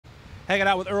hanging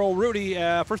out with Earl Rudy.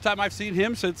 First time I've seen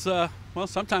him since, well,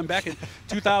 sometime back in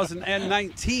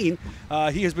 2019.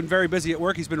 He has been very busy at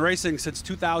work. He's been racing since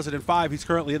 2005. He's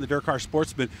currently in the Dirt Car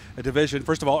Sportsman division.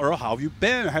 First of all, Earl, how have you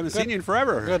been? I haven't seen you in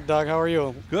forever. Good, Doug. How are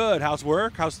you? Good. How's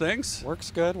work? How's things? Work's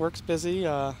good. Work's busy.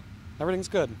 Everything's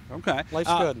good. Okay. Life's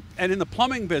good. And in the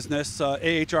plumbing business,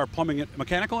 AHR Plumbing,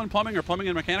 Mechanical and Plumbing, or Plumbing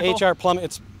and Mechanical? AHR Plumbing.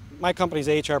 My company's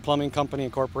AHR Plumbing Company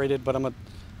Incorporated, but I'm a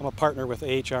partner with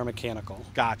AHR Mechanical.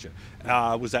 Gotcha.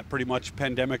 Was that pretty much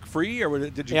pandemic free, or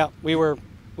did you? Yeah, we were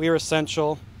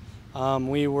essential.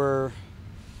 We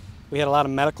had a lot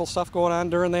of medical stuff going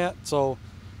on during that. So,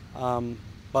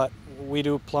 but we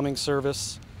do plumbing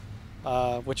service,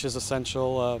 which is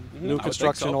essential. New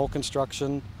construction, old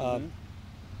construction.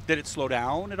 Did it slow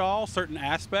down at all, certain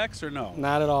aspects, or no?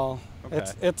 Not at all.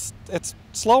 Okay. It's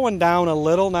slowing down a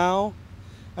little now.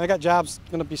 I got jobs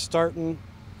going to be starting,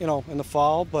 in the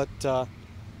fall, but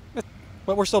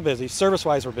we're still busy.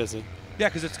 Service-wise, we're busy. Yeah,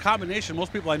 because it's a combination.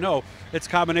 Most people I know, it's a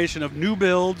combination of new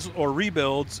builds or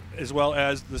rebuilds, as well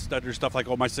as the standard stuff like,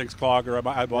 oh, my sink's clogged, or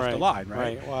I lost the line,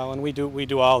 right? Right. Well, and we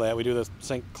do all that. We do the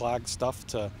sink clog stuff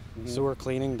to sewer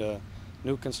cleaning to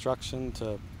new construction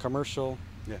to commercial.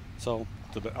 Yeah. So.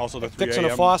 Also the 3 a.m. Fixing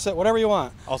a faucet, whatever you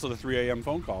want. Also the 3 a.m.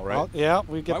 phone call, right? Yeah,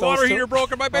 we get my those water too. heater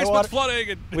broke and my basement's flooding.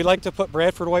 And we like to put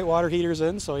Bradford white water heaters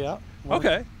in, so yeah.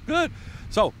 Okay, good.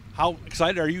 So, how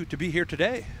excited are you to be here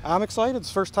today? I'm excited. It's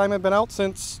the first time I've been out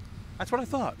since. That's what I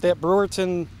thought. That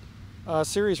Brewerton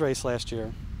series race last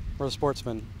year for the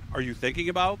Sportsman. Are you thinking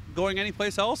about going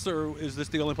anyplace else, or is this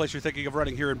the only place you're thinking of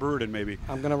running here in Brewerton, maybe?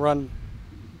 I'm going to run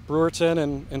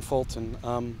Brewerton and Fulton.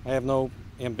 I have no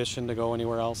ambition to go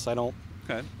anywhere else. I don't.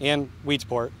 Okay. And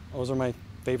Weedsport. Those are my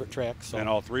favorite tracks. So. And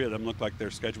all three of them look like their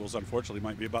schedules, unfortunately,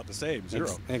 might be about the same, zero.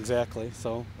 Exactly.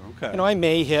 So, okay. I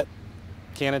may hit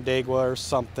Canandaigua or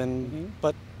something,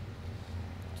 but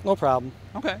no problem.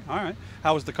 Okay, all right.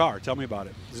 How was the car? Tell me about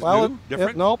it. Is it new?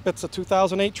 Different? Nope, it's a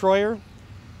 2008 Troyer.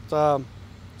 It's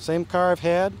same car I've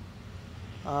had.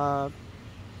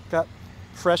 Got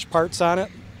fresh parts on it.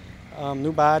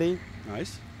 New body.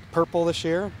 Nice. Purple this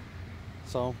year.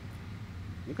 So.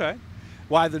 Okay.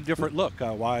 Why the different look?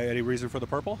 Why any reason for the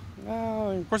purple?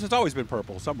 Of course, it's always been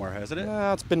purple somewhere, hasn't it?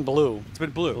 It's been blue. It's been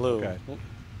blue. Blue. Okay.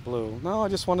 Blue. No, I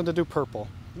just wanted to do purple.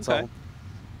 Okay. So,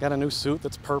 got a new suit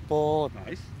that's purple.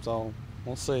 Nice. So,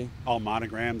 we'll see. All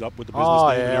monogrammed up with the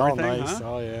business name and everything, all nice. Huh?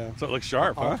 Oh, yeah. So it looks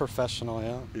sharp, all huh? Professional,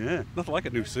 yeah. Yeah. Nothing like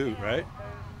a new suit, right?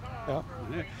 Yeah.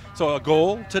 So a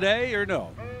goal today or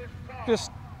no?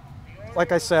 Just,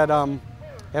 like I said,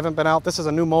 haven't been out. This is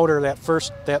a new motor for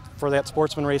that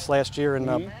Sportsman race last year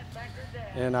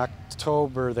in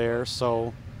October there.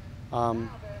 So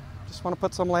just want to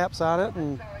put some laps on it,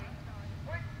 and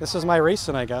this is my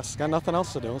racing, I guess. Got nothing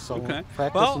else to do. So okay.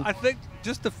 Practice. Well, I think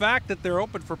just the fact that they're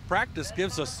open for practice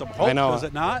gives us some hope. I know. Does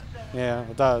it not? Yeah,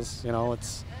 it does.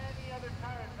 It's.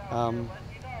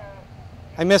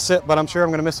 I miss it, but I'm sure I'm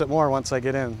going to miss it more once I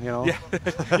get in, Yeah,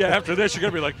 yeah. After this, you're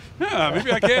going to be like, yeah, maybe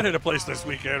I can hit a place this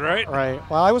weekend, right? Right.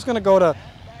 Well, I was going to go to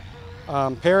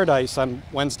Paradise on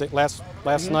Wednesday last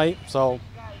night, so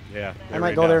yeah, I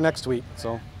might go there next week.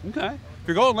 So. Okay. If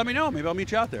you're going, let me know. Maybe I'll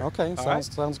meet you out there. Okay.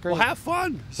 Sounds great. Well, have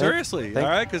fun. Seriously. All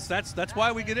right, because that's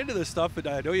why we get into this stuff. And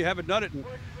I know you haven't done it in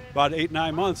about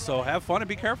 8-9 months, so have fun and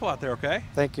be careful out there, okay?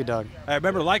 Thank you, Doug.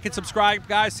 Remember to like and subscribe,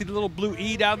 guys. See the little blue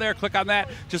E down there? Click on that.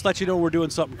 Just let you know we're doing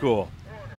something cool.